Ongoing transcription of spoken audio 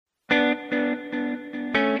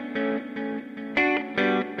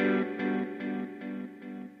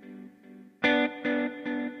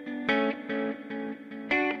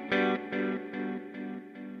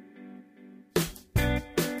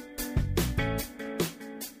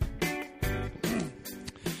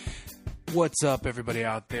What's up, everybody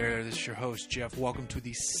out there? This is your host, Jeff. Welcome to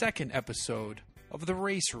the second episode of the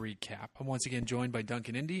Race Recap. I'm once again joined by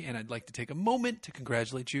Duncan Indy, and I'd like to take a moment to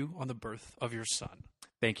congratulate you on the birth of your son.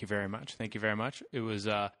 Thank you very much. Thank you very much. It was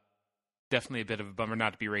definitely a bit of a bummer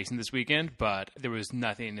not to be racing this weekend, but there was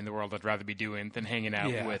nothing in the world I'd rather be doing than hanging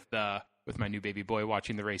out with my new baby boy,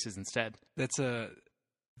 watching the races instead. That's a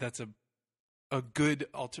good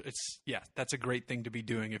that's a great thing to be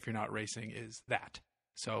doing if you're not racing, is that.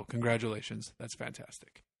 So congratulations. That's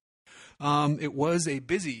fantastic. It was a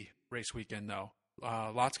busy race weekend, though.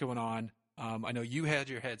 Lots going on. I know you had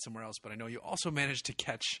your head somewhere else, but I know you also managed to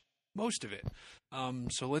catch most of it.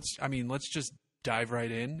 So let's just dive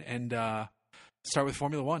right in and start with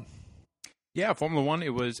Formula One. Yeah, Formula One.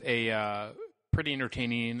 It was a pretty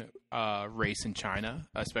entertaining race in China,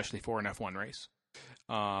 especially for an F1 race.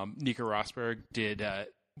 Nico Rosberg did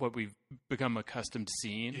what we've become accustomed to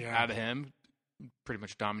seeing out of him, pretty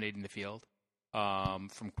much dominating the field from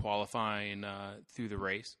qualifying through the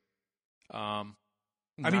race.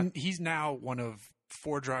 He's now one of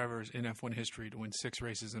 4 drivers in F1 history to win 6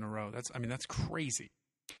 races in a row. That's crazy.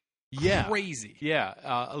 Yeah, crazy. Yeah,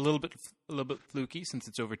 a little bit fluky since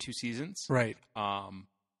it's over 2 seasons, right?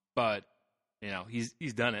 But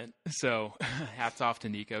he's done it. So hats off to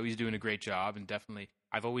Nico. He's doing a great job, and definitely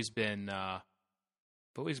I've always been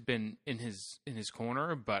in his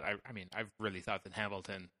corner. But I've really thought that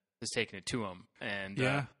Hamilton has taken it to him, and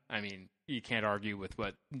you can't argue with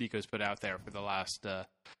what Nico's put out there for the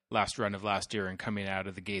last run of last year and coming out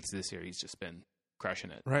of the gates this year. He's just been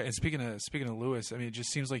crushing it. Right. And speaking of Lewis, it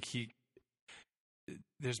just seems like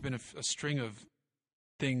there's been a string of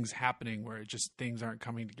things happening where things aren't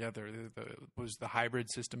coming together. Was the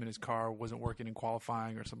hybrid system in his car wasn't working in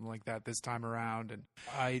qualifying or something like that this time around? And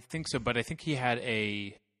I think so, but I think he had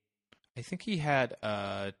a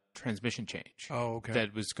transmission change. Oh, okay.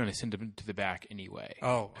 That was going to send him to the back anyway.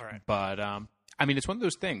 Oh, all right. But it's one of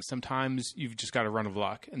those things. Sometimes you've just got a run of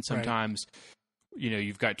luck, and sometimes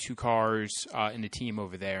you've got 2 cars in the team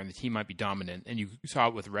over there, and the team might be dominant. And you saw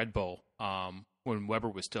it with Red Bull when Webber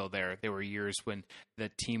was still there. There were years when the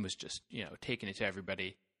team was just taking it to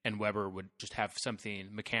everybody, and Webber would just have something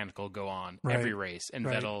mechanical go on every race, and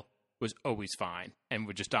Vettel was always fine and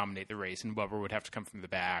would just dominate the race, and Webber would have to come from the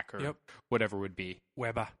back or whatever would be.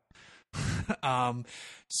 Weber.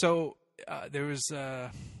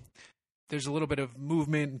 There's a little bit of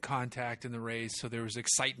movement and contact in the race, so there was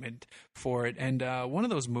excitement for it. And one of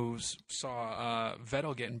those moves saw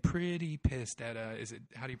Vettel getting pretty pissed at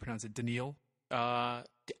how do you pronounce it? Daniil?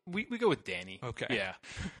 We go with Danny. Okay. Yeah.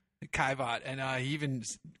 Kvyat, and he even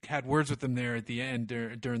had words with him there at the end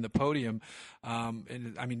during the podium.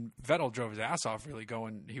 Vettel drove his ass off, really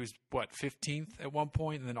going. He was 15th at one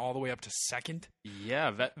point, and then all the way up to 2nd.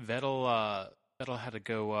 Yeah, Vettel had to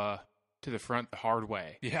go to the front the hard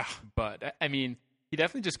way. Yeah, but he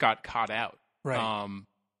definitely just got caught out, right?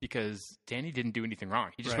 Because Danny didn't do anything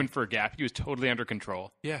wrong. He just went for a gap. He was totally under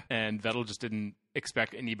control. Yeah, and Vettel just didn't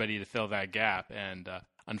expect anybody to fill that gap, and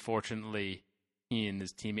unfortunately, he and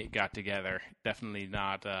his teammate got together. Definitely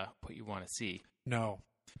not what you want to see. No.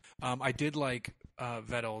 I did like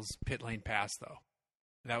Vettel's pit lane pass, though.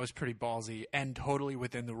 That was pretty ballsy and totally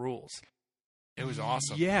within the rules. It was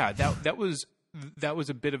awesome. Yeah, that was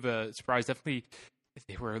a bit of a surprise. Definitely,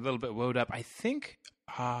 they were a little bit wound up. I think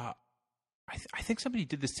I think somebody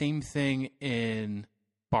did the same thing in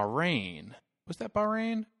Bahrain. Was that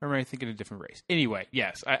Bahrain? Or am I thinking of a different race? Anyway,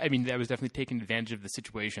 yes. That was definitely taking advantage of the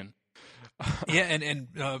situation. Yeah, and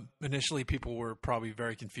initially people were probably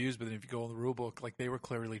very confused, but then if you go in the rule book, they were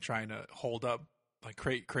clearly trying to hold up,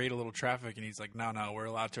 create a little traffic, and he's like, no, we're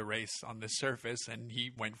allowed to race on this surface, and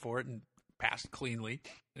he went for it and passed cleanly.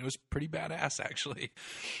 It was pretty badass, actually.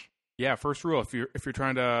 Yeah, first rule, if you're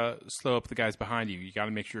trying to slow up the guys behind you, you got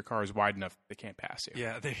to make sure your car is wide enough they can't pass you.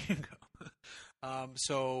 Yeah, there you go.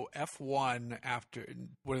 So F1 after,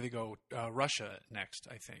 where do they go? Russia next,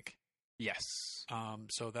 I think. Yes.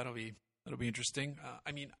 So that'll be interesting.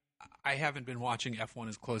 I haven't been watching F1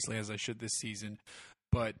 as closely as I should this season,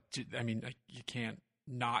 but you can't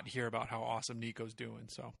not hear about how awesome Nico's doing.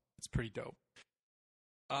 So it's pretty dope.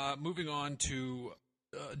 Moving on to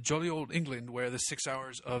jolly old England, where the 6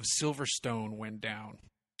 hours of Silverstone went down.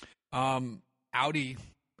 Audi,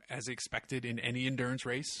 as expected in any endurance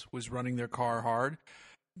race, was running their car hard.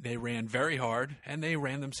 They ran very hard, and they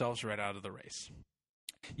ran themselves right out of the race.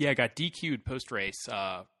 Yeah, got DQ'd post-race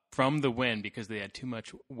from the win because they had too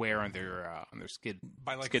much wear on their skid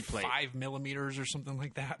by skid plate. 5 millimeters or something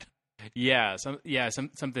like that. Yeah,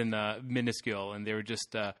 something minuscule, and they were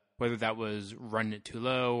just whether that was running it too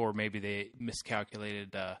low or maybe they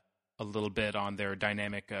miscalculated a a little bit on their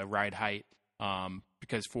dynamic ride height,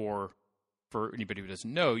 because for anybody who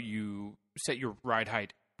doesn't know, you set your ride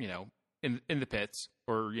height, in the pits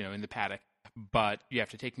or in the paddock, but you have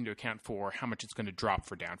to take into account for how much it's going to drop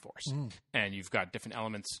for downforce, and you've got different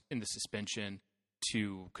elements in the suspension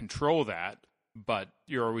to control that. But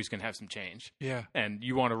you're always going to have some change. Yeah. And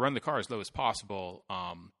you want to run the car as low as possible,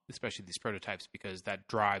 especially these prototypes, because that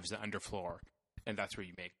drives the underfloor, and that's where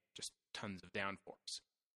you make just tons of downforce.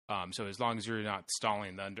 So as long as you're not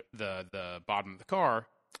stalling the bottom of the car,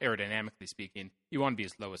 aerodynamically speaking, you want to be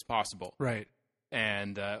as low as possible. Right.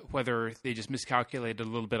 And whether they just miscalculated a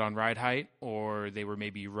little bit on ride height, or they were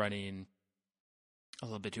maybe running a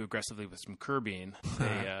little bit too aggressively with some curbing,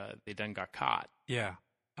 they done got caught. Yeah.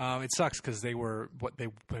 It sucks because they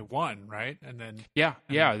won, right? And then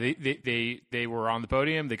they were on the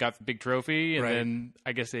podium. They got the big trophy, and then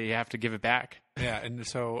I guess they have to give it back. Yeah, and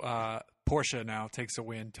so Porsche now takes a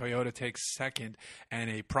win. Toyota takes second, and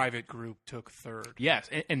a private group took third. Yes,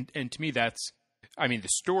 and to me the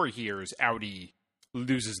story here is Audi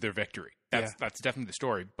loses their victory. That's definitely the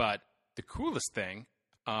story. But the coolest thing,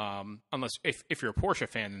 unless if you're a Porsche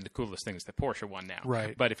fan, then the coolest thing is that Porsche won now.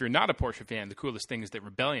 Right. But if you're not a Porsche fan, the coolest thing is that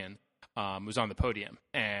Rebellion was on the podium,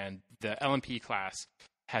 and the LMP class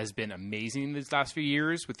has been amazing these last few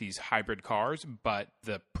years with these hybrid cars. But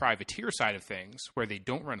the privateer side of things, where they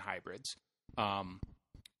don't run hybrids,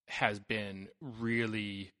 has been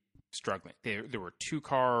really struggling. There were 2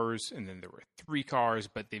 cars, and then there were 3 cars,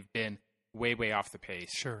 but they've been way off the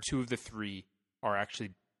pace. Sure. 2 of the 3 are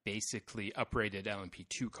actually basically uprated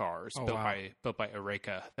LMP2 cars built by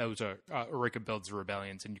Oreca. Those are Oreca builds the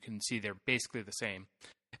Rebellions, and you can see they're basically the same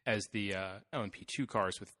as the LMP2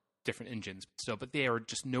 cars with different engines still, but they are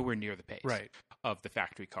just nowhere near the pace of the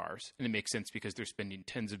factory cars. And it makes sense because they're spending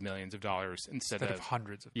tens of millions of dollars instead of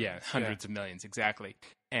hundreds of hundreds of millions, exactly.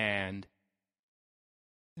 And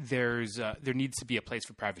there needs to be a place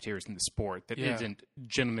for privateers in the sport that isn't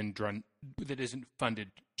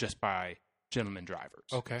funded just by gentleman drivers.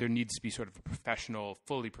 Okay. There needs to be sort of a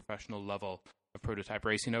fully professional level of prototype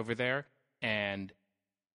racing over there. And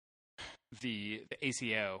the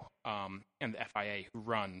ACO and the FIA who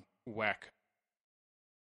run WEC,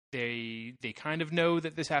 they kind of know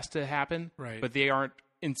that this has to happen, but they aren't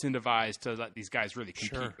incentivized to let these guys really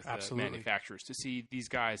compete with the manufacturers. To see these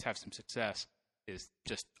guys have some success is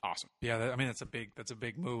just awesome. Yeah, that's a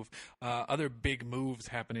big move. Other big moves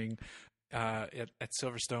happening at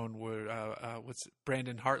Silverstone were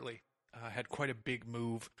Brandon Hartley had quite a big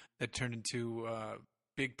move that turned into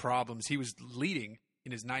big problems. He was leading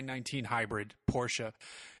in his 919 hybrid Porsche.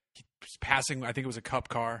 He was passing, I think it was a Cup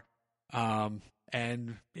car,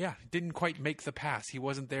 and didn't quite make the pass. He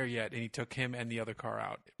wasn't there yet, and he took him and the other car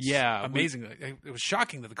out. Amazing. It was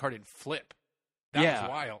shocking that the car didn't flip. That was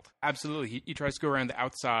wild. Absolutely. He tries to go around the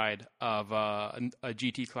outside of a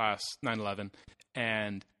GT class 911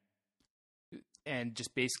 and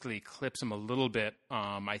just basically clips him a little bit.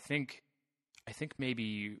 I think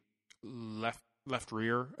maybe left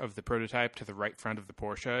rear of the prototype to the right front of the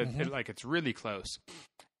Porsche. Mm-hmm. It's really close.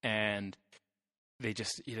 And they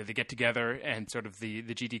just they get together, and sort of the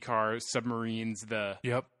GT car submarines the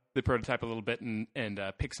prototype a little bit and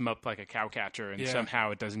picks him up like a cow catcher, and somehow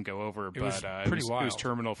it doesn't go over. It was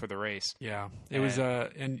terminal for the race. Yeah, it was.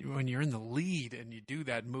 And when you're in the lead and you do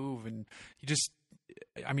that move, and you just,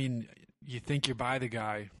 you think you're by the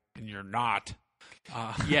guy and you're not.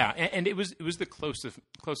 And it was the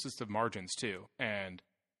closest of margins too, and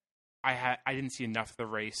I didn't see enough of the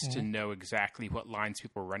race to know exactly what lines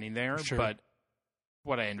people were running there. Sure. But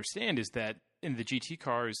what I understand is that in the GT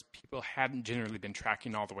cars, people hadn't generally been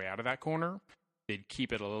tracking all the way out of that corner. They'd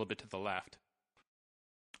keep it a little bit to the left,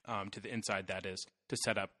 to the inside, that is, to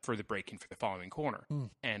set up for the braking for the following corner.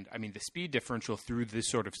 And the speed differential through this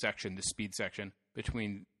sort of section, the speed section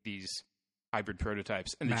between these hybrid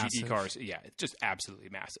prototypes and the GT cars, it's just absolutely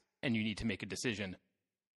massive. And you need to make a decision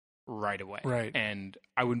right away. Right. And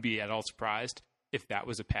I wouldn't be at all surprised if that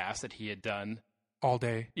was a pass that he had done all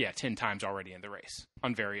day. 10 times already in the race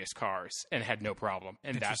on various cars and had no problem.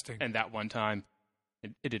 And that one time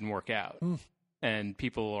it didn't work out. And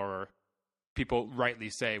people rightly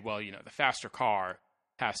say, well, the faster car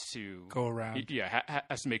has to go around.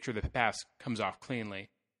 Has to make sure that the pass comes off cleanly.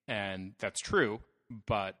 And that's true,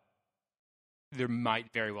 but there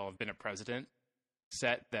might very well have been a precedent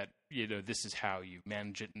set that, this is how you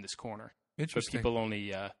manage it in this corner. Interesting. But people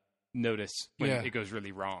only notice when it goes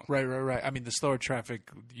really wrong. Right. The slower traffic,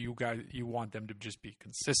 you want them to just be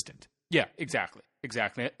consistent. Yeah, exactly.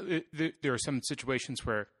 There are some situations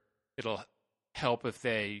where it'll help if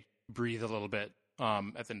they breathe a little bit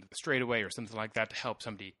at the end of the straightaway or something like that to help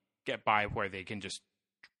somebody get by where they can just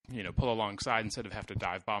pull alongside instead of have to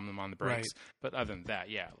dive bomb them on the brakes. Right. But other than that,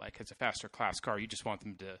 yeah, like it's a faster class car. You just want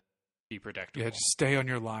them to be predictable. Yeah, just stay on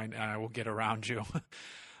your line and I will get around you.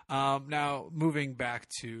 Now, moving back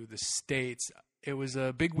to the States, it was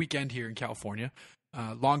a big weekend here in California.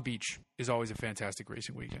 Long Beach is always a fantastic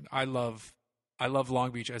racing weekend. I love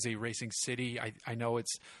Long Beach as a racing city. I know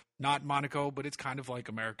it's not Monaco, but it's kind of like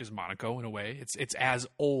America's Monaco in a way. It's as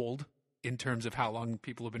old in terms of how long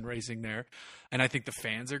people have been racing there. And I think the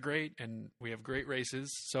fans are great, and we have great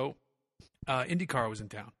races. So IndyCar was in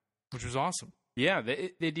town, which was awesome. Yeah,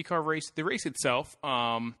 the IndyCar race, the race itself,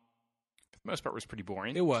 for the most part, was pretty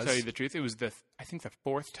boring. It was. To tell you the truth. It was I think the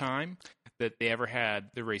fourth time that they ever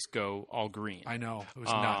had the race go all green. I know. It was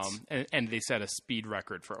nuts. And they set a speed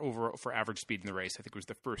record for average speed in the race. I think it was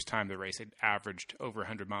the first time the race had averaged over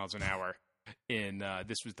 100 miles an hour.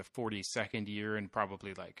 This was the 42nd year and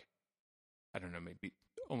probably I don't know, maybe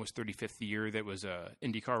almost 35th year that was a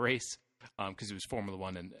IndyCar race, because it was Formula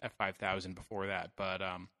One and F5000 before that. But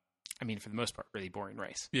I mean, for the most part, really boring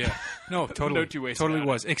race. Yeah, no, totally, no two ways. Totally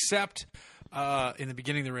was. Except in the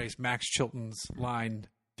beginning of the race, Max Chilton's line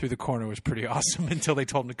through the corner was pretty awesome until they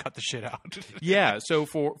told him to cut the shit out. Yeah. So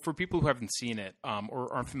for people who haven't seen it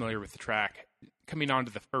or aren't familiar with the track, coming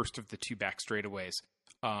onto the first of the two back straightaways,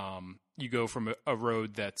 you go from a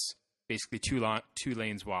road that's basically two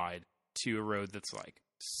lanes wide to a road that's like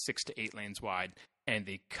 6 to 8 lanes wide, and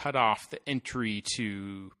they cut off the entry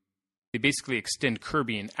to. They basically extend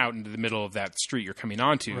curbing out into the middle of that street you're coming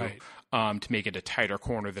onto, right, to make it a tighter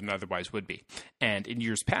corner than it otherwise would be. And in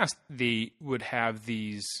years past, they would have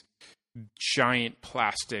these giant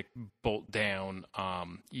plastic bolt-down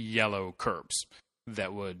yellow curbs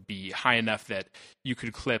that would be high enough that you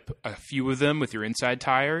could clip a few of them with your inside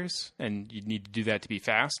tires, and you'd need to do that to be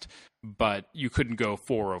fast, but you couldn't go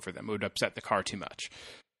 4 over them. It would upset the car too much.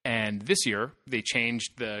 And this year, they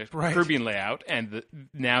changed the curbing layout, and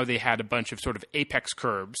now they had a bunch of sort of apex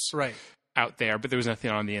curbs out there, but there was nothing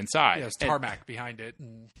on the inside. Yeah, it's tarmac behind it.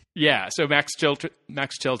 And... Yeah, so Max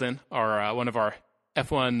Chilton, one of our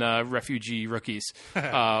F1 refugee rookies,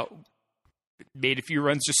 made a few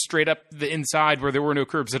runs just straight up the inside where there were no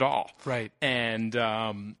curbs at all. Right. And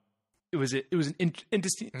it was an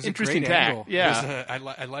interesting track. Angle. Yeah,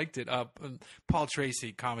 I liked it. Paul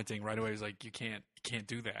Tracy commenting right away was like, "You can't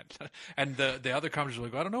do that." And the other commenters were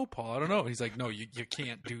like, "I don't know, Paul. I don't know." And he's like, "No, you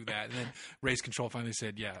can't do that." And then Race Control finally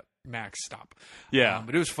said, "Yeah, Max, stop." Yeah,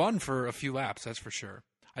 but it was fun for a few laps, that's for sure.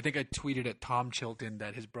 I think I tweeted at Tom Chilton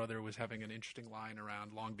that his brother was having an interesting line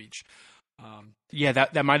around Long Beach. Yeah,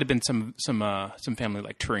 that might have been some family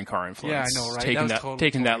like touring car influence. Yeah, I know, right?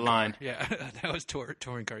 Taking that line. Yeah, that was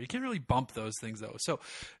touring car. You can't really bump those things though. So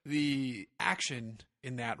the action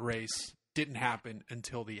in that race didn't happen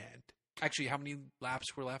until the end. Actually, how many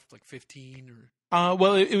laps were left? Like 15 or?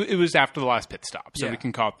 Well, it was after the last pit stop, so we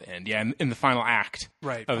can call it the end. Yeah, in the final act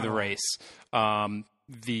of the race,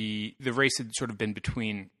 the race had sort of been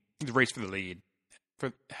between the race for the lead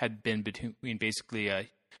had been between basically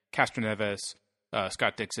Castroneves,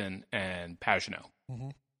 Scott Dixon, and Pagenaud. Mm-hmm.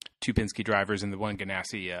 2 Penske drivers and the 1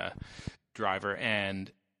 Ganassi driver.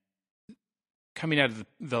 And coming out of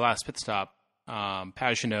the last pit stop,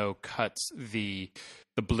 Pagenaud cuts the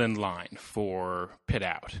blend line for pit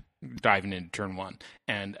out, diving into turn 1.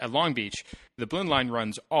 And at Long Beach, the blend line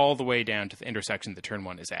runs all the way down to the intersection that turn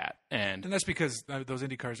 1 is at. And that's because those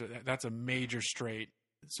Indy cars, that's a major straight.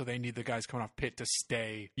 So they need the guys coming off pit to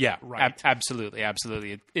stay right. Absolutely.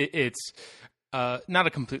 It's not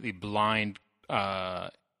a completely blind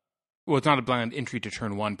well, it's not a blind entry to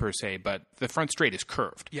turn 1 per se, but the front straight is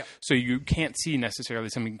curved. Yeah. So you can't see necessarily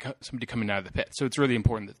somebody coming out of the pit. So it's really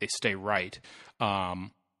important that they stay right.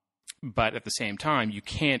 But at the same time, you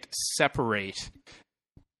can't separate.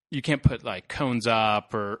 You can't put like cones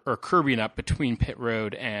up or curbing up between pit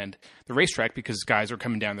road and the racetrack because guys are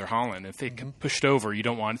coming down there hauling. If they get pushed over, you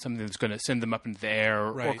don't want something that's going to send them up into the air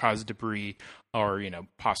or cause debris or,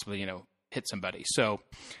 possibly, hit somebody. So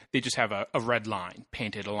they just have a red line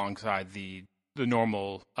painted alongside the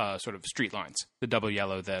normal sort of street lines, the double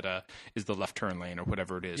yellow that is the left turn lane or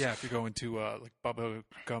whatever it is. Yeah, if you're going to like Bubba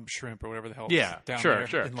Gump Shrimp or whatever the hell down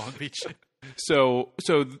there in Long Beach. So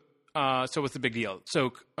what's the big deal?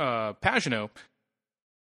 So Pagenaud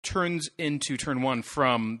turns into turn 1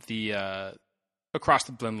 from the across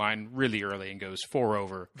the blend line really early and goes 4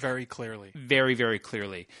 over. Very clearly. Very, very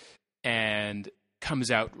clearly. And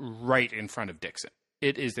comes out right in front of Dixon.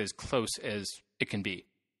 It is as close as it can be.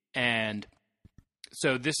 And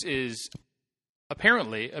so this is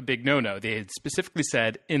apparently a big no-no. They had specifically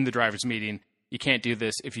said in the driver's meeting, you can't do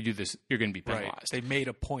this. If you do this, you're going to be penalized. Right. They made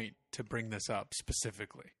a point to bring this up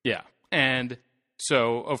specifically. Yeah. And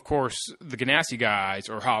so, of course, the Ganassi guys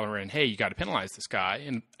are hollering, hey, you got to penalize this guy.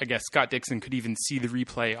 And I guess Scott Dixon could even see the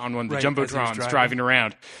replay on one of the Jumbotrons driving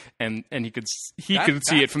around, and he could see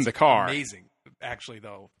it from the car. Amazing. Actually,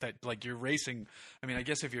 though, that like you're racing. I mean, I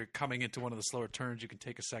guess if you're coming into one of the slower turns, you can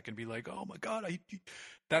take a second and be like, "Oh my god!"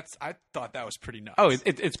 I thought that was pretty nuts. Oh,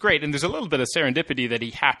 it's great, and there's a little bit of serendipity that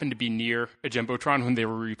he happened to be near a Jumbotron when they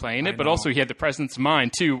were replaying it, but also he had the presence of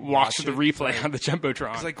mind to watch the replay on the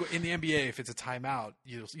Jumbotron. Because like in the NBA, if it's a timeout,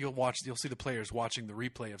 you'll see the players watching the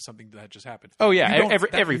replay of something that just happened. Oh yeah,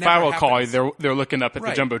 every firewall call they're looking up at the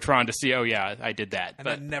Jumbotron to see. Oh yeah, I did that. And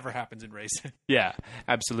that never happens in racing. Yeah,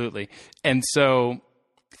 absolutely. And so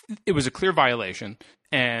it was a clear violation,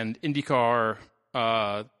 and IndyCar.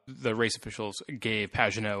 The race officials gave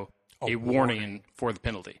Pagenaud a warning for the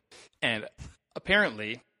penalty. And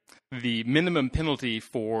apparently, the minimum penalty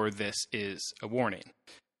for this is a warning,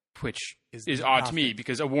 which is odd to me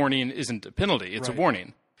because a warning isn't a penalty. It's a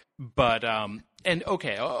warning. But, and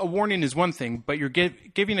okay, a warning is one thing, but you're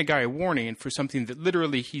giving a guy a warning for something that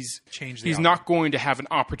literally he's not going to have an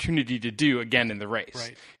opportunity to do again in the race.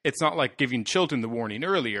 Right. It's not like giving Chilton the warning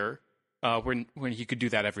earlier. When he could do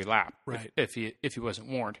that every lap, if he wasn't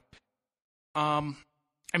warned. I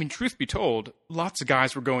mean, truth be told, lots of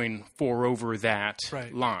guys were going 4 over that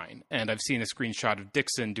line, and I've seen a screenshot of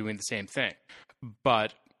Dixon doing the same thing.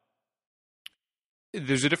 But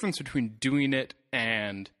there's a difference between doing it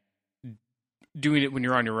and doing it when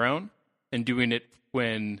you're on your own, and doing it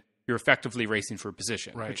when you're effectively racing for a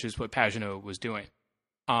position, which is what Pagenaud was doing.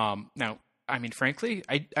 Now, I mean, frankly,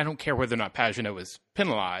 I don't care whether or not Pagenaud was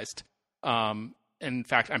penalized. In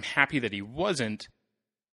fact, I'm happy that he wasn't,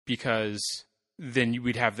 because then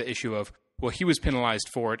we'd have the issue of, well, he was penalized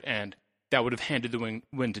for it, and that would have handed the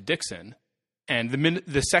win to Dixon. And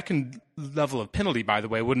the second level of penalty, by the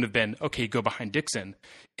way, wouldn't have been, okay, go behind Dixon.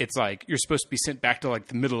 It's like you're supposed to be sent back to like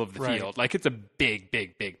the middle of the field. Like it's a big,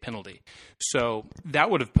 big, big penalty. So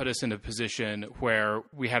that would have put us in a position where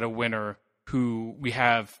we had a winner who we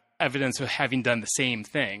have evidence of having done the same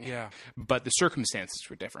thing, but the circumstances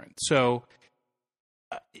were different. So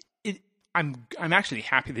I'm actually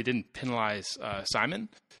happy they didn't penalize Simon,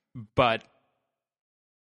 but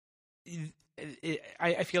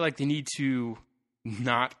I feel like they need to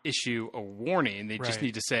not issue a warning. They just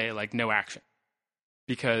need to say like no action,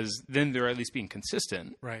 because then they're at least being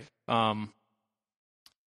consistent. Right.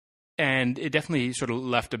 And it definitely sort of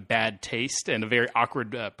left a bad taste and a very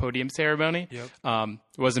awkward podium ceremony. Yep. It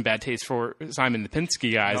wasn't bad taste for Simon the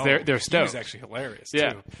Penske guys. No, they're stoked. He was actually hilarious,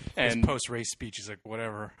 too. His post-race speech, he's like,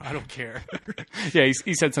 whatever, I don't care. Yeah,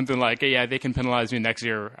 he said something like, yeah, they can penalize me next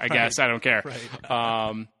year, I guess. I don't care.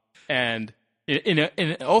 Right. And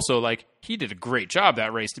also, like, he did a great job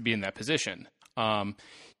that race to be in that position.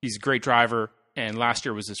 He's a great driver, and last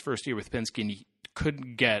year was his first year with Penske, and he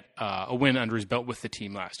couldn't get a win under his belt with the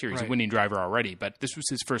team last year. He's a winning driver already, but this was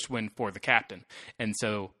his first win for the captain. And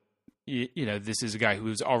so, you know, this is a guy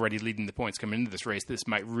who's already leading the points coming into this race. This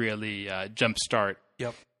might really jumpstart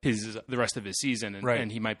the rest of his season,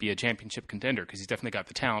 and he might be a championship contender because he's definitely got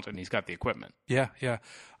the talent and he's got the equipment. Yeah.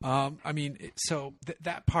 I mean, so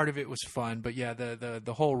that part of it was fun, but yeah,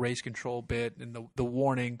 the whole race control bit and the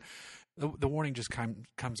warning, the warning just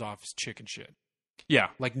comes off as chicken shit. Yeah.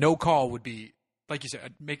 Like no call would be, like you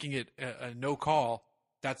said, making it a no call,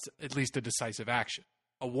 that's at least a decisive action.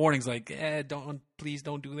 A warning's like, please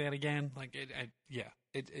don't do that again. Like,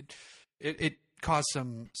 it caused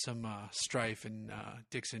some strife, and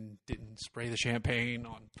Dixon didn't spray the champagne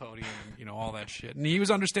on podium, and, all that shit. And he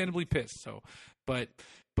was understandably pissed. So, but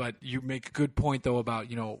you make a good point though about,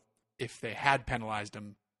 if they had penalized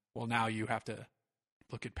him, well, now you have to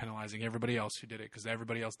look at penalizing everybody else who did it, because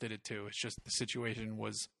everybody else did it too. It's just the situation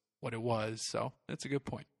was what it was. So that's a good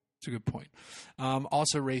point.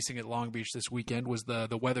 Also racing at Long Beach this weekend was the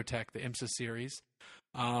WeatherTech, the IMSA series.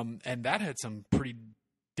 And that had some pretty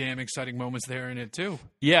damn exciting moments there in it too.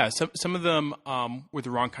 Yeah. Some of them were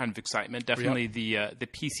the wrong kind of excitement. Definitely the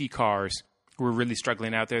PC cars were really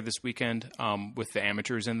struggling out there this weekend with the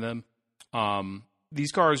amateurs in them.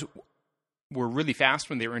 These cars were really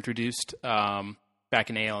fast when they were introduced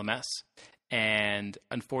back in ALMS. And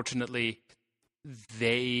unfortunately,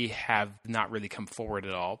 they have not really come forward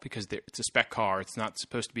at all because it's a spec car. It's not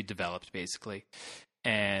supposed to be developed, basically.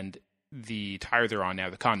 And the tire they're on now,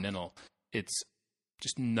 the Continental, it's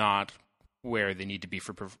just not where they need to be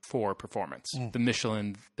for performance. The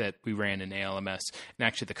Michelin that we ran in ALMS, and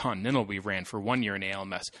actually the Continental we ran for 1 year in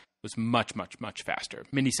ALMS, was much, much, much faster,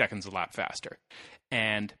 many seconds a lap faster.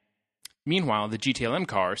 And Meanwhile, the GTLM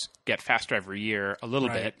cars get faster every year a little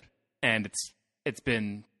Right. bit, and it's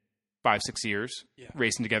been 5-6 years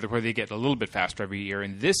racing together where they get a little bit faster every year.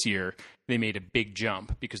 And this year they made a big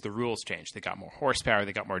jump because the rules changed. They got more horsepower,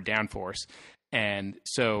 they got more downforce. And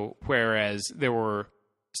so whereas there were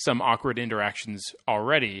some awkward interactions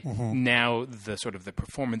already, now the sort of the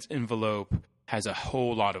performance envelope has a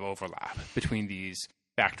whole lot of overlap between these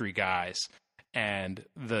factory guys and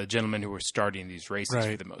the gentlemen who are starting these races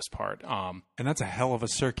for the most part. And that's a hell of a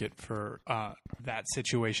circuit for that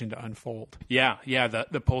situation to unfold. Yeah.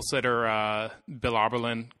 The pole sitter, Bill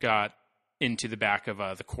Oberlin, got into the back of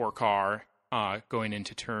the core car going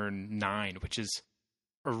into turn 9, which is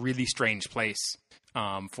a really strange place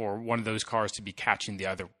for one of those cars to be catching the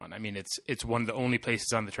other one. I mean, it's one of the only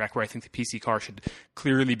places on the track where I think the PC car should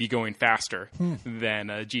clearly be going faster than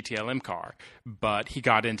a GTLM car. But he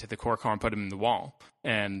got into the core car and put him in the wall.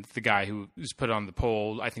 And the guy who was put on the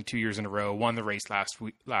pole, I think 2 years in a row, won the race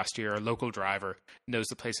last year, a local driver, knows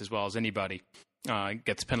the place as well as anybody,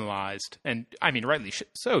 gets penalized. And, I mean, rightly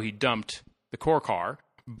so, he dumped the core car.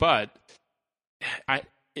 But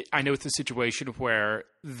I know it's a situation where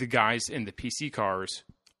the guys in the PC cars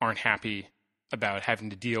aren't happy about having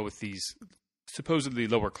to deal with these supposedly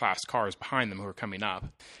lower class cars behind them who are coming up.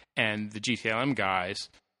 And the GTLM guys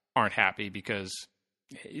aren't happy because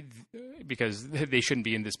they shouldn't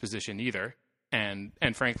be in this position either. And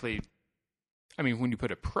frankly, I mean, when you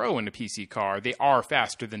put a pro in a PC car, they are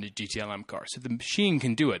faster than a GTLM car. So the machine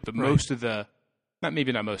can do it, but most of the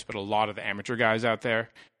maybe not most, but a lot of the amateur guys out there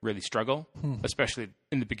really struggle, especially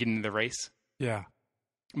in the beginning of the race. Yeah.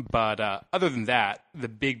 But other than that, the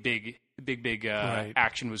big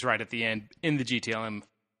action was right at the end in the GTLM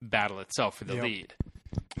battle itself for the lead.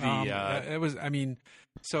 It was. I mean,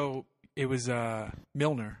 so it was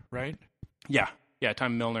Milner, right? Yeah.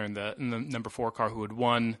 Tom Milner in the number 4 car who had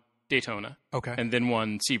won Daytona, and then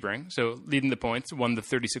won Sebring. So leading the points, won the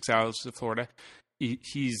 36 Hours of Florida.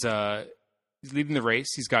 He's leading the race.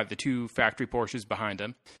 He's got the 2 factory Porsches behind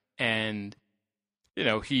him. And, you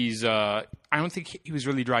know, I don't think he was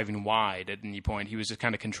really driving wide at any point. He was just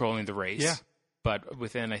kind of controlling the race. Yeah. But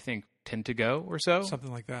within, I think, 10 to go or so.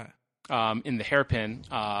 Something like that. In the hairpin,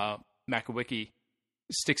 Makowicki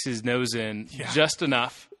sticks his nose in just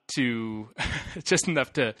enough to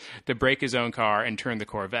break his own car and turn the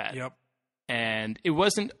Corvette. Yep. And it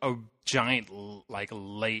wasn't a giant, like,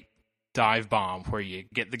 late dive bomb where you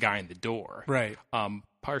get the guy in the door. Right.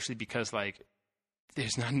 Partially because, like,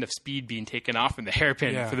 there's not enough speed being taken off in the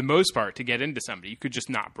hairpin for the most part to get into somebody. You could just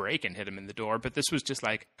not brake and hit him in the door. But this was just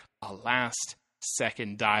like a last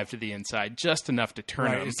second dive to the inside, just enough to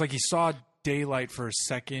turn him. It's like he saw daylight for a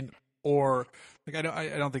second, or like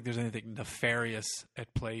I don't think there's anything nefarious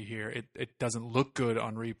at play here. It doesn't look good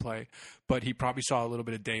on replay, but he probably saw a little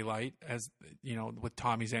bit of daylight, as you know, with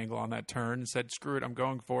Tommy's angle on that turn, and said, "Screw it, I'm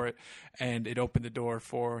going for it," and it opened the door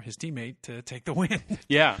for his teammate to take the win.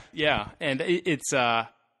 Yeah, and it's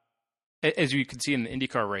as you can see in the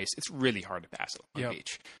IndyCar race, it's really hard to pass at Long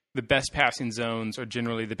Beach. The best passing zones are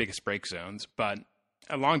generally the biggest brake zones, but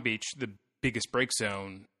at Long Beach, the biggest brake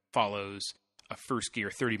zone follows a first gear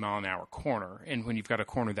 30-mile-an-hour corner. And when you've got a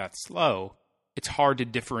corner that slow, it's hard to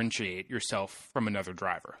differentiate yourself from another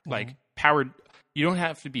driver. Mm-hmm. Like powered, you don't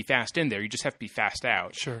have to be fast in there. You just have to be fast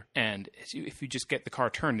out. Sure. And if you just get the car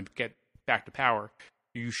turned and get back to power,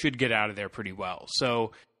 you should get out of there pretty well.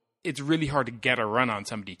 So it's really hard to get a run on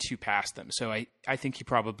somebody to pass them. So I think he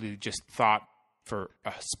probably just thought for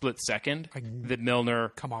a split second that Milner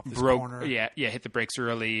come off this broke, corner. hit the brakes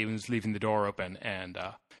early and was leaving the door open, and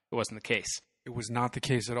it wasn't the case. It was not the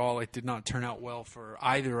case at all. It did not turn out well for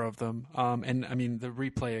either of them. And I mean, the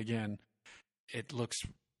replay again, it looks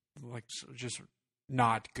like just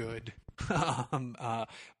not good.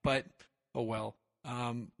 But oh well.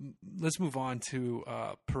 Let's move on to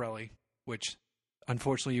Pirelli, which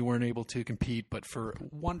unfortunately you weren't able to compete, but for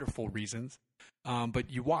wonderful reasons.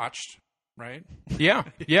 But you watched, right? Yeah,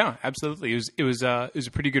 absolutely. It was a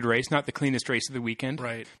pretty good race. Not the cleanest race of the weekend,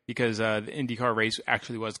 right? Because the IndyCar race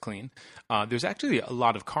actually was clean. There's actually a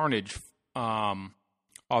lot of carnage.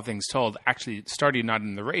 All things told, actually starting not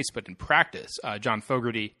in the race but in practice. John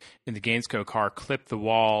Fogerty in the Gainsco car clipped the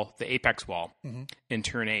wall, the apex wall, in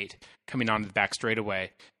turn 8, coming onto the back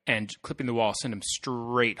straightaway, and clipping the wall sent him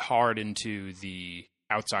straight hard into the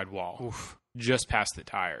outside wall. Oof. Just past the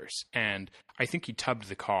tires, and I think he tubbed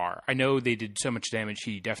the car. I know they did so much damage.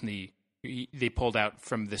 They pulled out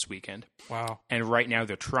from this weekend. Wow! And right now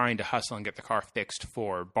they're trying to hustle and get the car fixed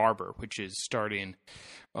for Barber, which is starting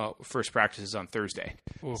first practices on Thursday.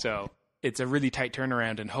 Ooh. So it's a really tight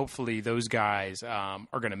turnaround, and hopefully those guys are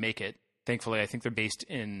going to make it. Thankfully, I think they're based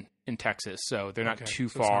in Texas, so they're not too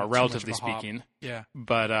so it's far, not too relatively much of a hop. speaking. Yeah.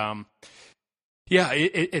 But yeah,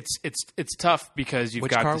 it's tough because you've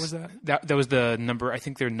Which got car this, was that? That was the number. I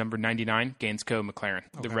think they're number 99, Gainsco McLaren,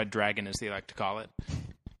 the Okay. Red Dragon, as they like to call it.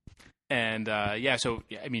 And so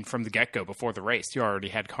I mean, from the get go, before the race, you already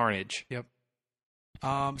had carnage. Yep.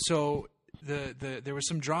 So there was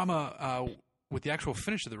some drama with the actual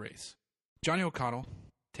finish of the race. Johnny O'Connell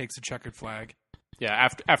takes the checkered flag. Yeah,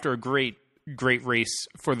 after a great race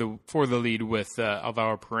for the lead with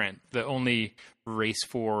Alvaro Parent, the only race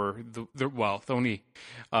for the only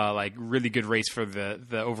like really good race for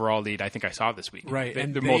the overall lead I think I saw this week. Right,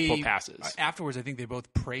 and they're multiple passes. Afterwards, I think they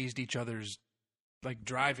both praised each other's like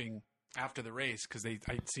driving after the race because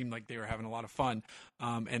it seemed like they were having a lot of fun.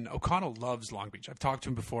 And O'Connell loves Long Beach. I've talked to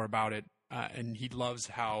him before about it, and he loves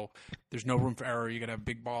how there's no room for error. You got to have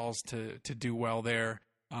big balls to do well there.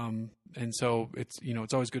 And so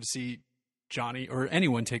it's always good to see Johnny or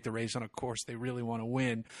anyone take the race on a course they really want to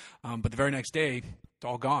win. But the very next day, it's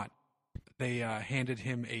all gone. They handed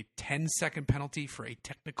him a 10-second penalty for a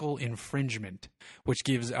technical infringement, which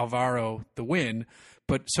gives Alvaro the win.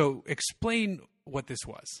 But so explain what this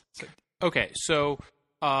was. Okay, so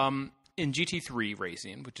in GT3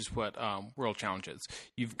 racing, which is what World Challenge is,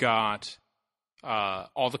 you've got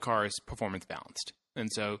all the cars performance balanced. And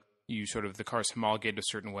so the cars homologated a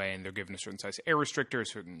certain way, and they're given a certain size air restrictor, a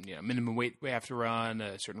certain minimum weight we have to run,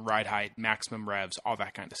 a certain ride height, maximum revs, all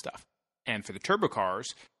that kind of stuff. And for the turbo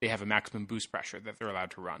cars, they have a maximum boost pressure that they're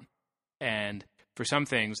allowed to run. And for some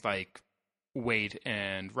things like weight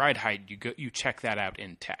and ride height, you check that out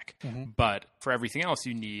in tech. Mm-hmm. But for everything else,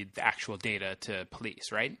 you need the actual data to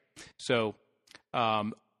police, right? So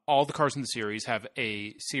all the cars in the series have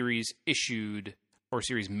a series issued or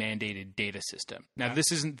series mandated data system. Now,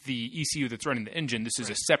 this isn't the ECU that's running the engine. This is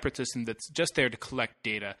a separate system that's just there to collect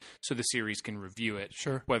data so the series can review it,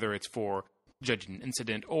 whether it's for judging an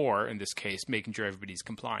incident or, in this case, making sure everybody's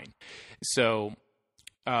complying. So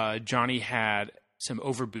Johnny had some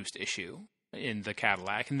overboost issue in the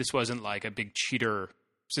Cadillac, and this wasn't like a big cheater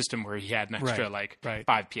system where he had an extra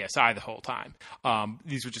 5 PSI the whole time.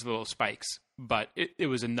 These were just little spikes, but it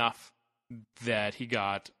was enough that he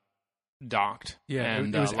got docked. Yeah,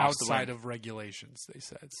 and it was outside of regulations, they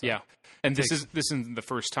said. So yeah, and this isn't the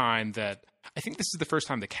first time that I think this is the first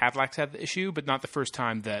time the Cadillacs had the issue, but not the first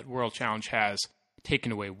time that World Challenge has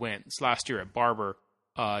taken away wins. Last year at Barber,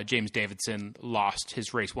 James Davidson lost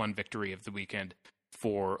his race 1 victory of the weekend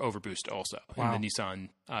for overboost also in the Nissan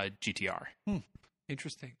GTR.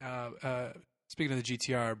 Interesting. Speaking of the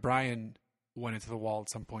GTR, Brian went into the wall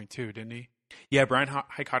at some point too, didn't he? Yeah, Brian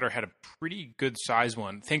Highcotter had a pretty good size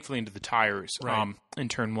one, thankfully into the tires in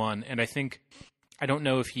turn 1. And I don't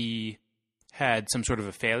know if he had some sort of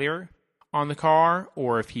a failure on the car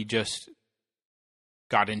or if he just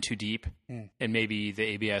got in too deep and maybe the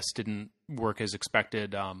ABS didn't work as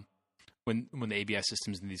expected. When the ABS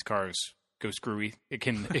systems in these cars go screwy, it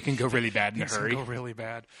can go really bad in a hurry. Go really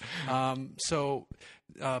bad. So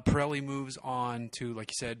Pirelli moves on to, like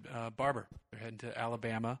you said, Barber. They're heading to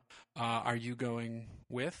Alabama. Are you going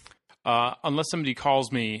with? Unless somebody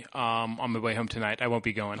calls me on my way home tonight, I won't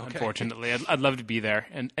be going. Okay. Unfortunately, I'd love to be there.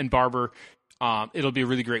 And Barber, it'll be a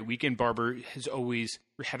really great weekend. Barber has always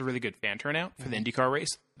had a really good fan turnout for the IndyCar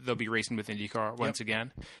race. They'll be racing with IndyCar once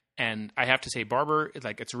again. And I have to say, Barber,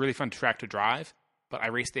 it's a really fun track to drive. But I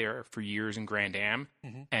raced there for years in Grand Am,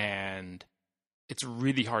 and it's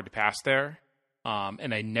really hard to pass there.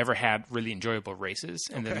 And I never had really enjoyable races.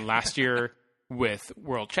 And then last year with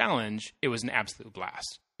World Challenge, it was an absolute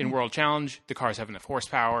blast. In World Challenge, the cars have enough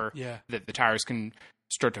horsepower that the tires can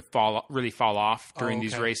start to fall off during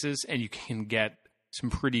these races, and you can get some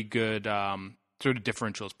pretty good sort of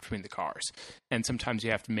differentials between the cars. And sometimes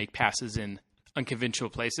you have to make passes in unconventional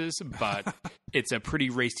places, but it's a pretty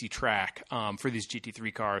racy track for these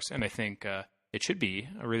GT3 cars, and I think it should be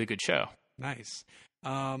a really good show. Nice.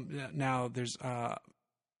 Now, there's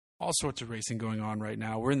all sorts of racing going on right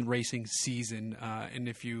now. We're in the racing season, and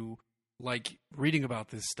if you like reading about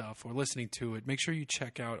this stuff or listening to it, make sure you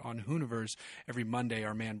check out on Hooniverse every Monday.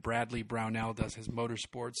 Our man Bradley Brownell does his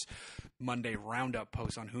Motorsports Monday Roundup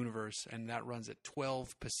post on Hooniverse, and that runs at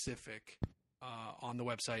 12 Pacific. On the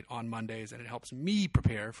website on Mondays, and it helps me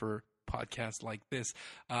prepare for podcasts like this.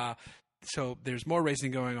 So there's more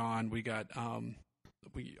racing going on. We got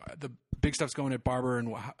the big stuff's going at Barber,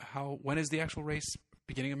 and when is the actual race?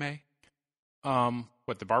 Beginning of May?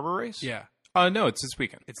 What, the Barber race? Yeah. No, it's this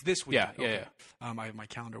weekend. It's this weekend. Yeah, okay. I have my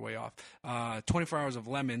calendar way off. 24 Hours of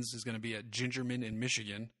Lemons is going to be at Gingerman in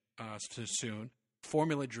Michigan soon.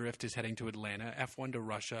 Formula Drift is heading to Atlanta. F1 to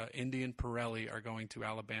Russia. Indy and Pirelli are going to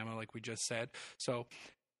Alabama, like we just said. So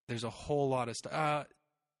there's a whole lot of stuff.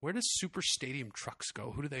 Where does Super Stadium Trucks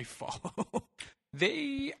go? Who do they follow?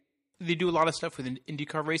 They do a lot of stuff with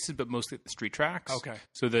IndyCar races, but mostly at the street tracks. Okay.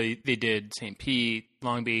 So they did St. Pete,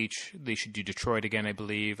 Long Beach. They should do Detroit again, I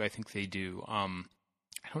believe. I think they do. I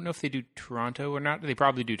don't know if they do Toronto or not. They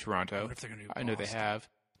probably do Toronto. I wonder if they're going to do Boston. I know they have.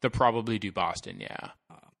 They'll probably do Boston. Yeah.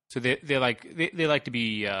 So they like to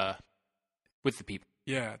be with the people.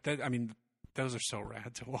 Yeah. Those are so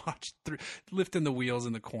rad to watch. Lifting the wheels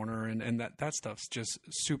in the corner and that stuff's just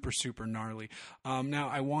super, super gnarly. Now,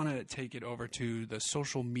 I want to take it over to the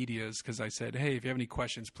social medias because I said, hey, if you have any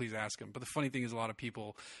questions, please ask them. But the funny thing is a lot of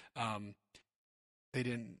people, not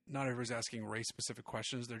everyone's asking race-specific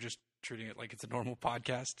questions. They're just treating it like it's a normal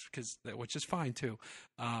podcast, which is fine too.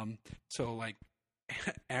 So like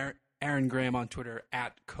Aaron Graham on Twitter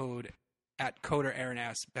at Coder Aaron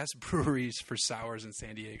asks best breweries for sours in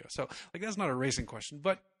San Diego. So like that's not a racing question,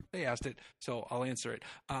 but they asked it, so I'll answer it.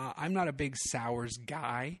 I'm not a big sours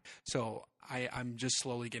guy, so I'm just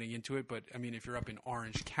slowly getting into it. But I mean, if you're up in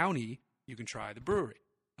Orange County, you can try the brewery.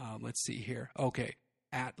 Let's see here. Okay,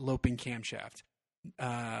 at Loping Camshaft.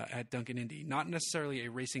 At Duncan Indy, not necessarily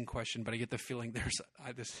a racing question, but I get the feeling there's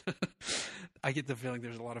I get the feeling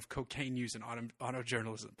there's a lot of cocaine use in auto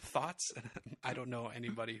journalism. Thoughts? I don't know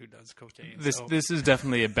anybody who does cocaine. This is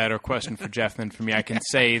definitely a better question for Jeff than for me. I can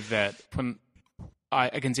say that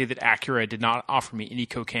I can say that Acura did not offer me any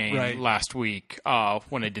cocaine last week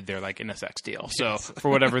when I did their like NSX deal. So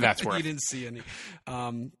for whatever that's worth, you didn't see any.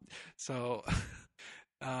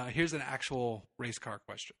 Here's an actual race car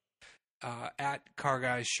question. At Car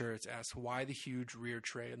Guys Shirts asks, why the huge rear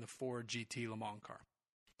tray in the Ford GT Le Mans car?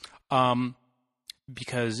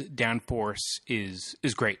 Because downforce is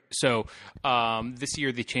great. So this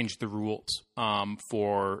year they changed the rules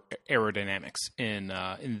for aerodynamics in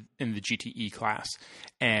the GTE class,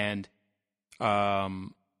 and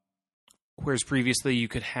whereas previously you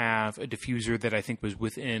could have a diffuser that I think was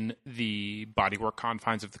within the bodywork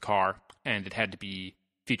confines of the car, and it had to be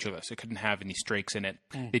featureless. It couldn't have any strakes in it.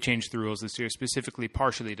 They changed the rules this year specifically,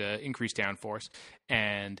 partially to increase downforce,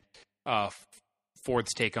 and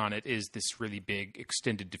Ford's take on it is this really big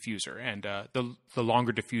extended diffuser, and the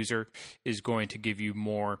longer diffuser is going to give you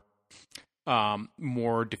more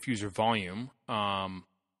diffuser volume,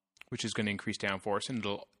 which is going to increase downforce,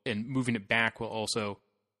 and moving it back will also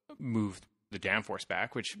move the downforce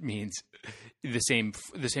back, which means the same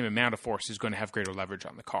amount of force is going to have greater leverage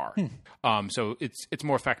on the car. So it's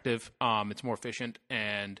more effective, it's more efficient,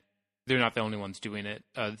 and they're not the only ones doing it.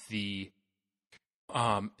 The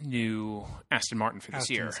new Aston Martin for this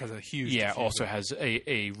year has a huge diffuser. diffuser. Also has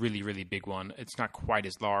a really, really big one. It's not quite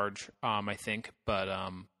as large, I think, but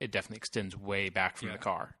it definitely extends way back from the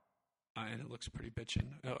car. And it looks pretty bitchin'.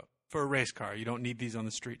 For a race car, you don't need these on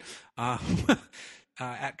the street.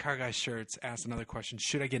 At Car Guy Shirts asked another question.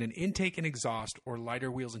 Should I get an intake and exhaust or lighter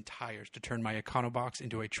wheels and tires to turn my Econobox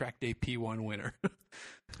into a track day P1 winner?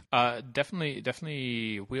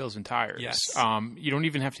 Definitely wheels and tires. Yes. You don't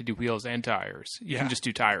even have to do wheels and tires. You can just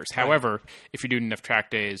do tires. Right. However, if you're doing enough track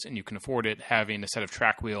days and you can afford it, having a set of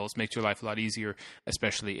track wheels makes your life a lot easier,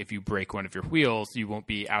 especially if you break one of your wheels, you won't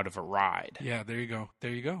be out of a ride. Yeah, there you go.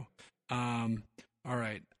 All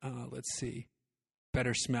right, let's see.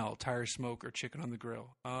 Better smell, tire smoke or chicken on the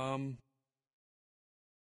grill?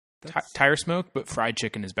 Tire smoke, but fried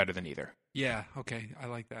chicken is better than either. Yeah, okay. I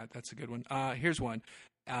like that. That's a good one. Here's one.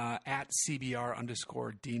 At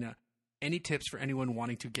CBR_Dina. Any tips for anyone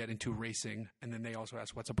wanting to get into racing? And then they also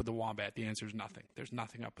ask, what's up with the Wombat? The answer is nothing. There's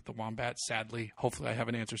nothing up with the Wombat, sadly. Hopefully I have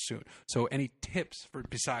an answer soon. So any tips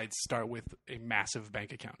besides start with a massive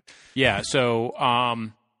bank account? Yeah, so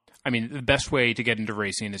the best way to get into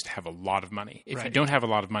racing is to have a lot of money. If you don't have a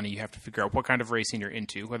lot of money, you have to figure out what kind of racing you're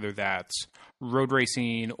into, whether that's road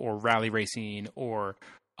racing or rally racing or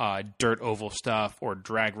dirt oval stuff or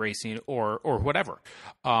drag racing or whatever.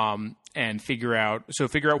 And figure out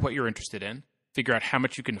what you're interested in, figure out how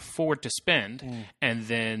much you can afford to spend, and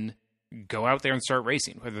then go out there and start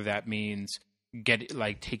racing, whether that means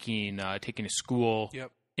taking a school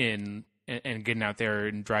in and getting out there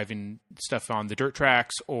and driving stuff on the dirt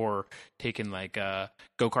tracks, or taking like a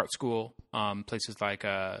go-kart school. Places like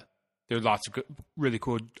there are lots of really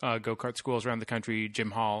cool go-kart schools around the country.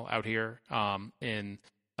 Jim Hall out here in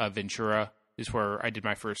Ventura is where I did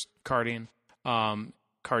my first karting.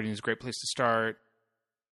 Karting is a great place to start.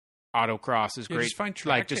 Autocross is great. Just find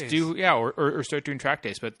track days. Or start doing track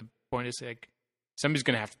days. But the point is, somebody's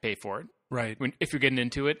going to have to pay for it. Right. If you're getting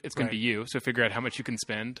into it, it's going to be you. So figure out how much you can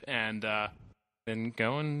spend and then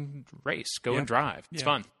go and race, go Yeah. and drive. It's Yeah.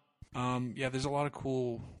 fun. There's a lot of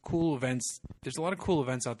cool events. There's a lot of cool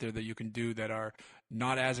events out there that you can do that are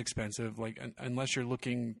not as expensive. Like unless you're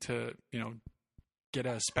looking to, get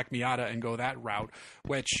a Spec Miata and go that route,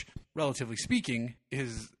 which, relatively speaking,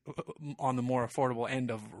 is on the more affordable end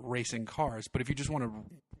of racing cars. But if you just want to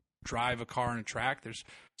drive a car on a track, there's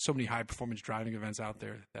so many high performance driving events out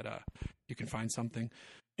there that you can find something.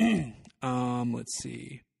 Let's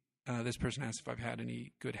see. This person asked if I've had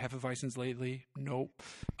any good Hefeweizens lately. Nope.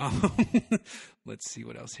 Let's see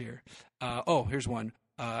what else here. Here's one.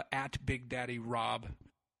 At Big Daddy Rob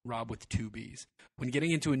with 2 B's. When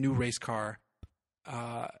getting into a new race car,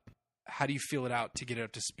 how do you feel it out to get it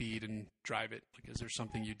up to speed and drive it? Like, is there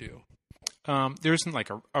something you do? There isn't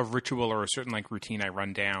like a ritual or a certain like routine I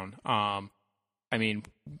run down. I mean,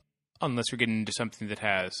 unless you're getting into something that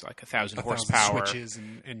has like 1,000 horsepower, switches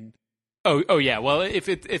and Oh yeah. Well, if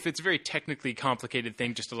it's a very technically complicated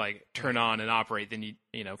thing just to like turn on and operate, then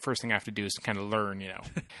you know first thing I have to do is kind of learn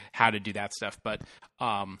how to do that stuff. But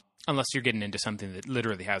unless you're getting into something that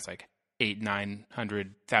literally has like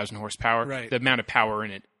 800,000-900,000 horsepower, right, the amount of power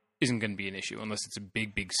in it isn't going to be an issue unless it's a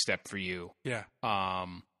big step for you. Yeah.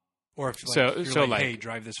 Or if hey,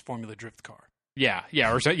 drive this Formula Drift car. Yeah,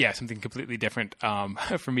 something completely different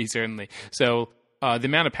for me certainly. So the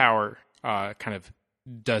amount of power kind of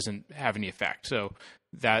doesn't have any effect. So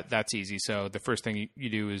that's easy. So the first thing you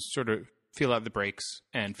do is sort of feel out the brakes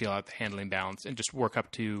and feel out the handling balance and just work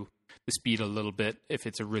up to the speed a little bit if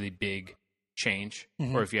it's a really big change,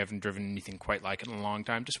 or if you haven't driven anything quite like it in a long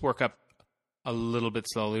time, just work up a little bit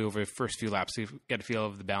slowly over the first few laps so you get a feel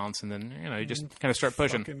of the balance, and then you just kind of start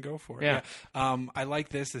pushing. Fucking go for it. Yeah. I like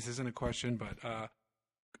this. This isn't a question, but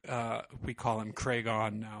we call him Craig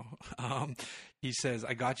on now. He says,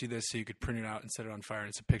 I got you this so you could print it out and set it on fire. And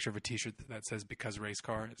it's a picture of a t-shirt that says "Because Race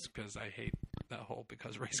Car." It's because I hate that whole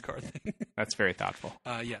 "Because Race Car" thing. That's very thoughtful.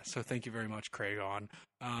 So thank you very much, Craig on.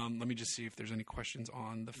 Let me just see if there's any questions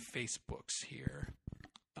on the Facebooks here.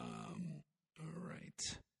 All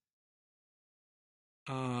right.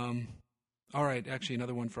 All right, actually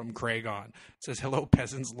another one from Craig on. It says, hello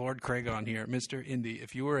peasants, Lord Craig on here. Mr. Indy,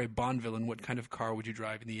 if you were a Bond villain, what kind of car would you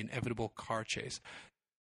drive in the inevitable car chase?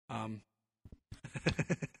 That's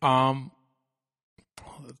a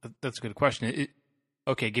good question.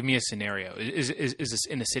 Okay, give me a scenario. Is this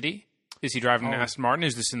in a city? Is he driving an Aston Martin?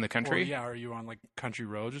 Is this in the country? Are you on like country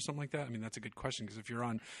roads or something like that? I mean, that's a good question because if you're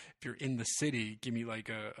in the city, give me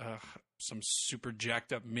like some super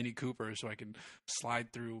jacked up Mini Cooper so I can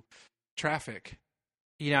slide through traffic.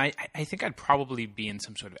 I think I'd probably be in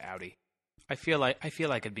some sort of Audi. I feel like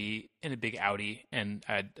I'd be in a big Audi, and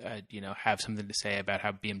I'd have something to say about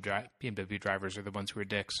how BMW drivers are the ones who are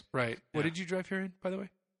dicks. Right. Yeah. What did you drive here in, by the way?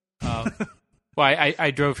 Well,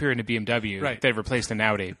 I drove here in a BMW. Right. They replaced an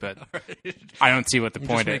Audi, but right. I don't see what the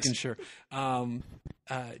point is. Just making sure.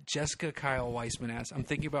 Jessica Kyle Weissman asks, I'm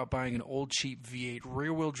thinking about buying an old cheap V8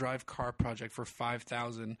 rear-wheel drive car project for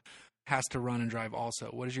 $5,000. Has to run and drive also.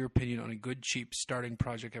 What is your opinion on a good, cheap starting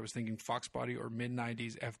project? I was thinking Fox Body or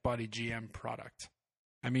mid-90s F-Body GM product.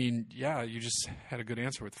 I mean, yeah, you just had a good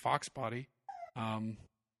answer with Fox Body. An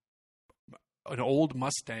old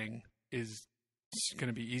Mustang is going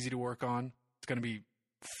to be easy to work on. It's going to be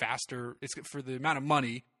faster. It's for the amount of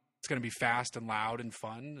money. It's going to be fast and loud and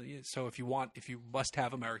fun. So if you must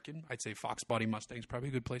have American, I'd say Fox Body Mustang's probably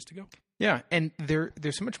a good place to go. Yeah, and they're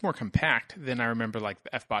so much more compact than I remember like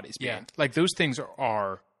the F bodies being. Yeah. Like those things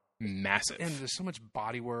are massive. And there's so much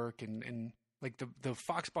body work and like the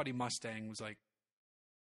Fox Body Mustang was like,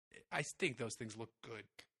 I think those things look good.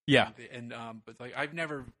 Yeah. And but like I've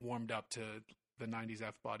never warmed up to the 90s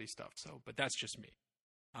F body stuff, but that's just me.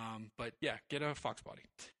 But yeah, get a Fox Body.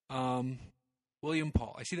 William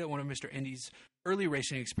Paul, I see that one of Mr. Indy's early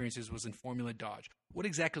racing experiences was in Formula Dodge. What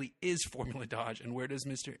exactly is Formula Dodge, and where does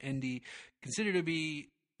Mr. Indy consider to be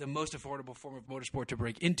the most affordable form of motorsport to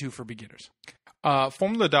break into for beginners?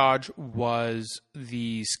 Formula Dodge was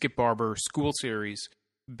the Skip Barber school series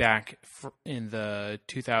back in the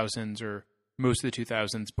 2000s, or most of the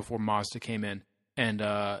 2000s before Mazda came in, and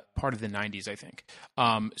part of the 90s, I think.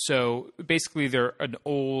 So basically they're an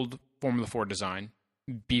old Formula 4 design,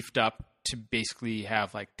 beefed up to basically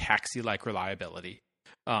have like taxi-like reliability.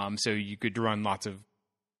 So you could run lots of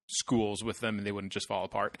schools with them and they wouldn't just fall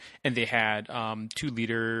apart. And they had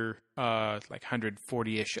 2-liter, like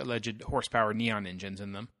 140-ish alleged horsepower neon engines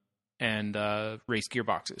in them and race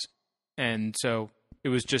gearboxes. And so it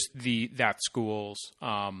was just that school's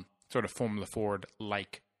sort of Formula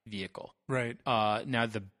Ford-like vehicle. Right. Now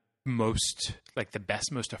the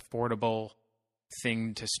best, most affordable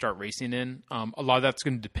thing to start racing in. A lot of that's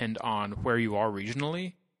going to depend on where you are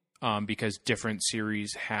regionally, because different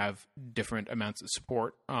series have different amounts of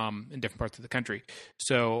support in different parts of the country.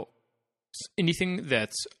 So anything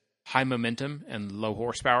that's high momentum and low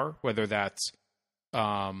horsepower, whether that's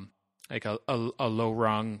like a low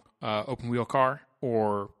rung open wheel car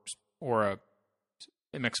or a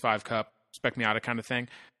MX-5 Cup Spec Miata kind of thing,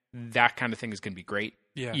 that kind of thing is going to be great.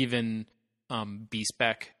 Yeah. Even B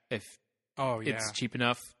spec, if it's cheap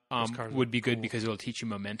enough, would be good because it'll teach you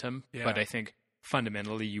momentum. Yeah. But I think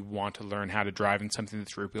fundamentally you want to learn how to drive in something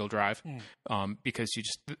that's rear wheel drive, because you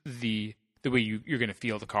just the way you're going to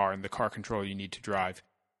feel the car and the car control you need to drive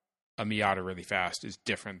a Miata really fast is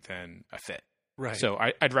different than a Fit. Right. So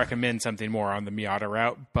I'd recommend something more on the Miata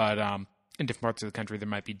route, but in different parts of the country there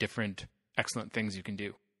might be different excellent things you can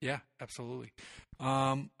do. Yeah, absolutely.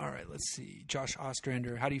 All right, let's see. Josh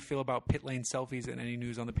Ostrander, how do you feel about pit lane selfies and any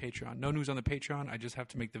news on the Patreon? No news on the Patreon. I just have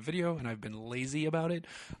to make the video, and I've been lazy about it.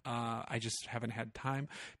 I just haven't had time.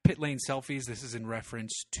 Pit lane selfies, this is in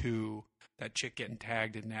reference to that chick getting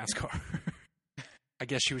tagged in NASCAR. I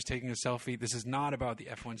guess she was taking a selfie. This is not about the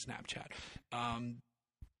F1 Snapchat,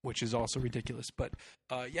 which is also ridiculous. But,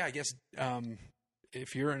 yeah, I guess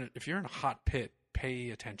if you're in a hot pit, pay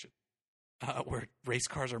attention. Where race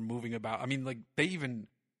cars are moving about. I mean, like they even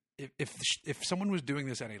if someone was doing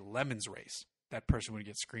this at a Lemons race, that person would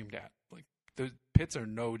get screamed at. Like the pits are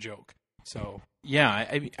no joke. So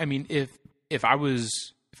yeah, I mean, if I was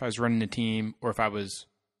running a team, or if I was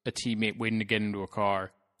a teammate waiting to get into a car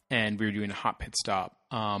and we were doing a hot pit stop,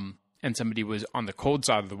 and somebody was on the cold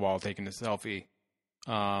side of the wall taking a selfie,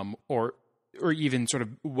 or even sort of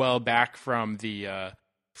well back from the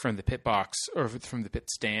pit box or from the pit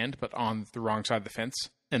stand, but on the wrong side of the fence,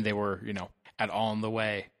 and they were, at all in the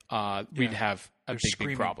way, we'd have a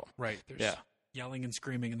big problem. Right. There's yelling and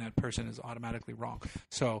screaming, and that person is automatically wrong.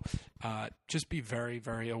 So just be very,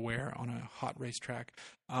 very aware on a hot racetrack.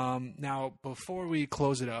 Now, before we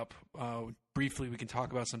close it up, briefly, we can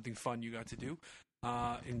talk about something fun you got to do.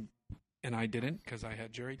 And I didn't because I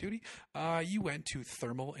had jury duty. You went to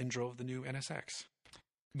Thermal and drove the new NSX.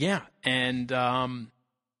 Yeah, and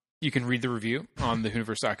you can read the review on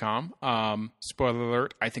thehooniverse.com. Spoiler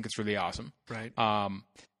alert, I think it's really awesome. Right.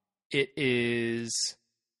 It's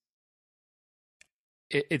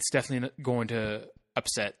definitely going to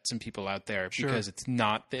upset some people out there because it's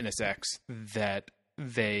not the NSX that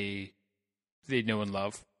they know and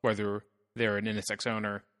love, whether they're an NSX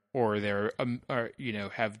owner or they're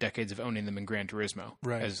have decades of owning them in Gran Turismo,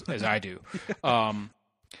 right, as I do.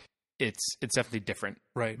 It's definitely different,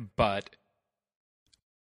 right? But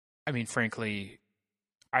I mean, frankly,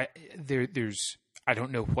 I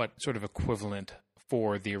don't know what sort of equivalent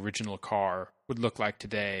for the original car would look like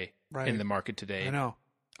today in the market today. I know.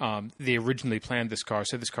 They originally planned this car,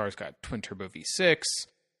 so this car's got twin turbo V6,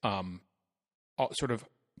 all sort of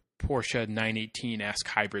Porsche 918-esque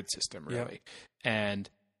hybrid system, really. Yep. And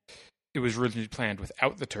it was originally planned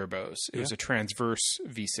without the turbos. It was a transverse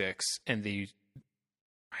V6, and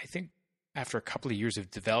I think after a couple of years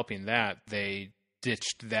of developing that, they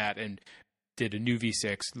ditched that and did a new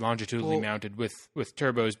V6 longitudinally mounted with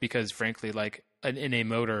turbos because, frankly, like an NA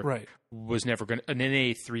motor was never going to, an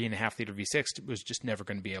NA 3.5 liter V6 was just never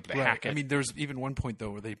going to be able to hack it. I mean, there's even one point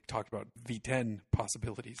though where they talked about V10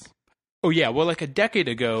 possibilities. Oh yeah, well, like a decade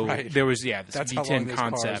ago, there was this V10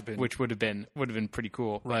 concept, which would have been pretty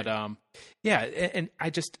cool. Right. But and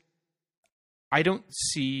I don't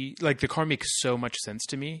see, like, the car makes so much sense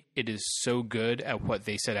to me. It is so good at what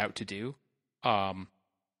they set out to do.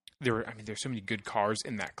 There's so many good cars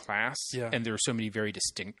in that class, and there are so many very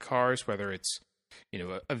distinct cars, whether it's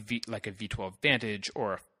a V12 Vantage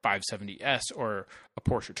or a 570S or a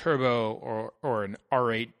Porsche Turbo or an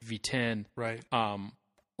R8 V10, right?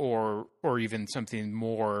 Or even something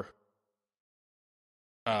more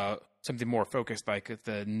focused like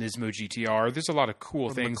the Nismo GTR. There's a lot of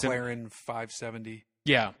cool things. McLaren 570.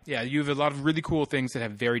 Yeah. You have a lot of really cool things that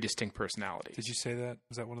have very distinct personality. Did you say that?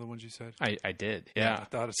 Was that one of the ones you said? I did. Yeah, I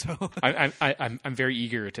thought so. I'm very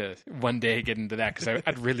eager to one day get into that because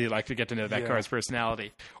I'd really like to get to know that car's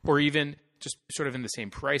personality, or even just sort of in the same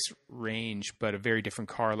price range, but a very different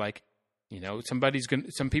car. Like,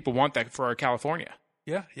 some people want that for our California.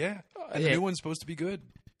 Yeah. And the new one's supposed to be good.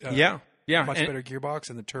 Yeah. Much better gearbox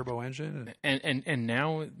and the turbo engine. And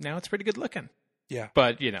now it's pretty good looking. Yeah.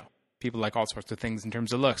 But, people like all sorts of things in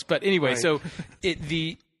terms of looks. But anyway, so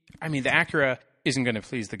the Acura isn't going to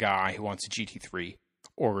please the guy who wants a GT3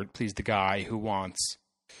 or please the guy who wants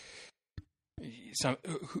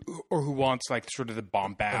who wants like sort of the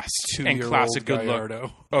bombast and classic good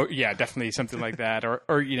look. Oh yeah, definitely something like that. Or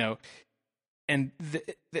and the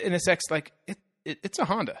NSX, like it's a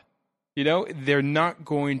Honda. You know, they're not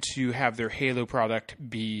going to have their Halo product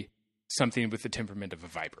be something with the temperament of a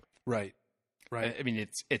Viper. Right. I mean,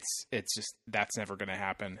 it's just that's never going to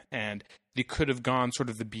happen. And they could have gone sort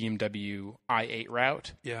of the BMW i8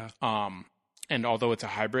 route. Yeah. And although it's a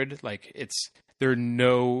hybrid, like there are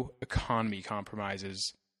no economy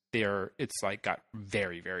compromises. It's like got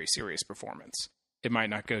very, very serious performance. It might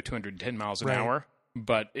not go 210 miles an hour,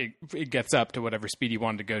 but it gets up to whatever speed you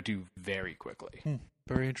wanted to go to very quickly.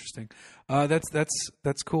 Very interesting.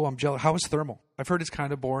 That's cool. I'm jealous. How is thermal? I've heard it's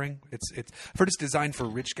kind of boring. I've heard it's designed for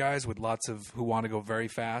rich guys with lots of who want to go very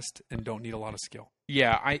fast and don't need a lot of skill.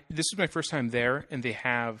 Yeah, this is my first time there, and they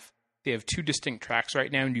have 2 distinct tracks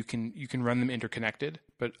right now, and you can run them interconnected.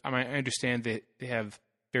 But I understand that they have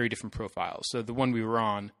very different profiles. So the one we were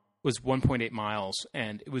on was 1.8 miles,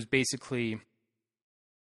 and it was basically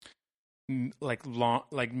like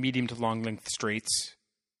medium to long length straights.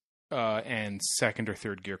 And second or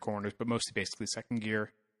third gear corners, but mostly basically second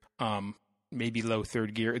gear, maybe low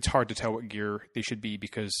third gear. It's hard to tell what gear they should be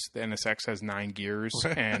because the NSX has 9 gears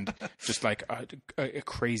and just like a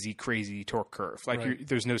crazy, crazy torque curve. Like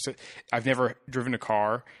I've never driven a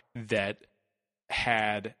car that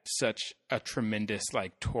had such a tremendous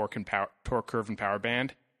like torque curve and power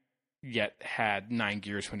band, yet had 9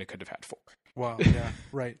 gears when it could have had 4. Wow. Yeah.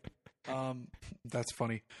 Right. That's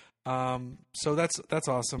funny. So that's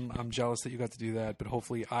awesome. I'm jealous that you got to do that, but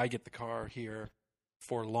hopefully I get the car here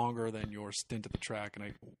for longer than your stint at the track,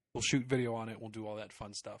 and we'll shoot video on it. We'll do all that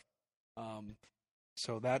fun stuff.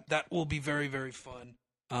 So that will be very, very fun.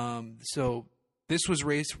 So this was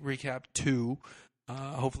Race Recap 2.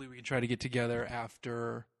 Hopefully we can try to get together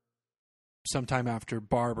sometime after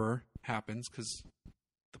Barber happens, because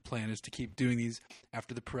the plan is to keep doing these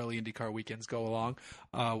after the Pirelli IndyCar weekends go along.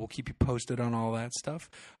 We'll keep you posted on all that stuff.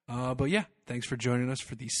 But yeah, thanks for joining us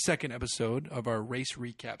for the second episode of our Race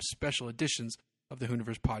Recap special editions of the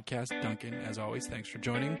Hooniverse podcast. Duncan, as always, thanks for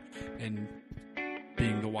joining and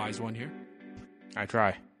being the wise one here. I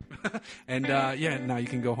try. And now you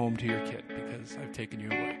can go home to your kid because I've taken you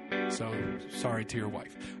away. So sorry to your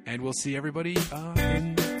wife. And we'll see everybody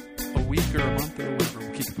in a week or a month or whatever.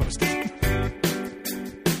 We'll keep you posted.